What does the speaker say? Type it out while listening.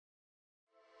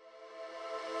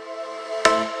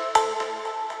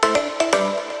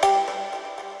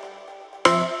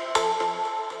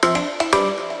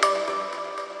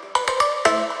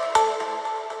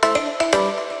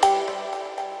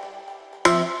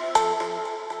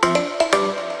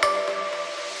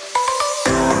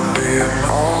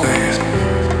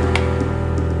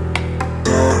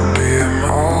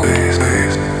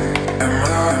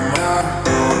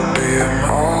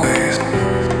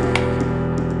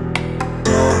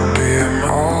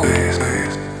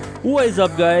What is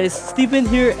up guys, Stephen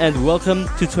here and welcome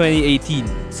to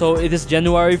 2018. So it is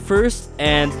January 1st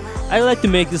and I like to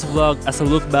make this vlog as a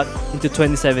look back into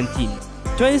 2017.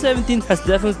 2017 has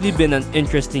definitely been an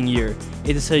interesting year.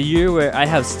 It is a year where I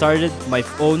have started my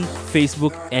own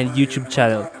Facebook and YouTube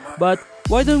channel. But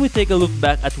why don't we take a look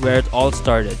back at where it all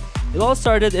started? It all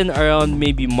started in around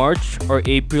maybe March or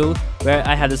April, where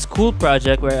I had a school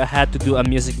project where I had to do a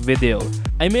music video.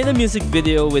 I made a music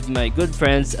video with my good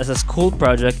friends as a school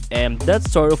project, and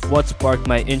that's sort of what sparked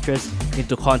my interest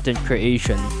into content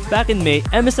creation. Back in May,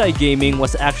 MSI Gaming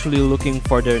was actually looking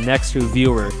for their next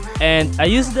reviewer, and I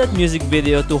used that music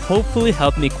video to hopefully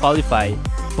help me qualify.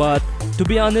 But to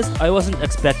be honest, I wasn't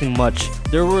expecting much.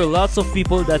 There were lots of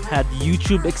people that had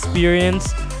YouTube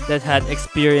experience, that had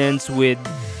experience with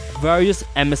various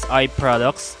MSI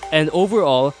products, and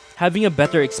overall having a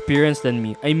better experience than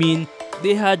me. I mean,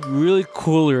 they had really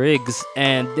cool rigs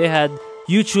and they had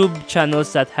YouTube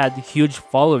channels that had huge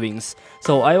followings,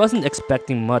 so I wasn't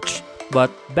expecting much. But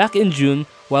back in June,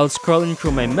 while scrolling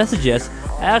through my messages,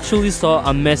 I actually saw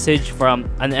a message from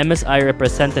an MSI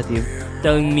representative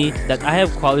telling me that I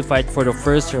have qualified for the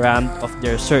first round of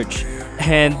their search,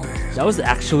 and that was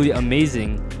actually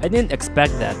amazing. I didn't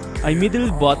expect that. I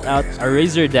immediately bought out a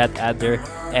Razer DAT adder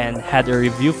and had a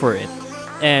review for it.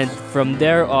 And from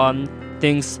there on,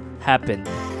 things happened.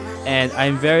 And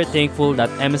I'm very thankful that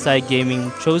MSI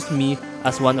Gaming chose me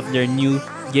as one of their new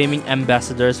gaming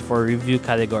ambassadors for review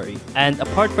category. And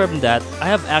apart from that, I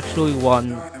have actually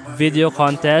won video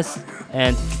contests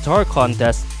and guitar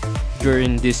contests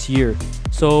during this year.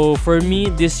 So for me,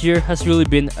 this year has really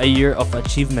been a year of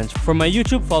achievements. For my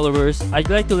YouTube followers, I'd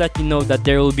like to let you know that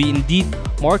there will be indeed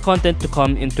more content to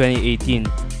come in 2018.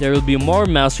 There will be more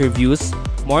mouse reviews,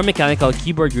 more mechanical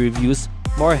keyboard reviews,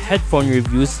 more headphone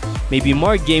reviews, maybe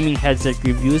more gaming headset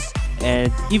reviews,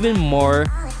 and even more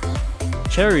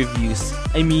chair reviews.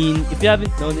 I mean, if you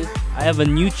haven't noticed, I have a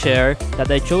new chair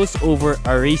that I chose over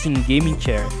a racing gaming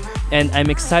chair. And I'm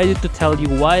excited to tell you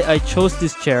why I chose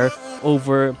this chair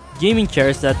over gaming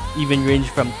chairs that even range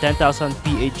from 10,000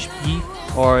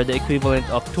 PHP or the equivalent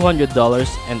of $200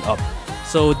 and up.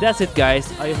 So that's it guys,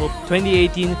 I hope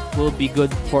 2018 will be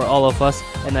good for all of us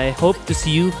and I hope to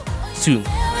see you soon.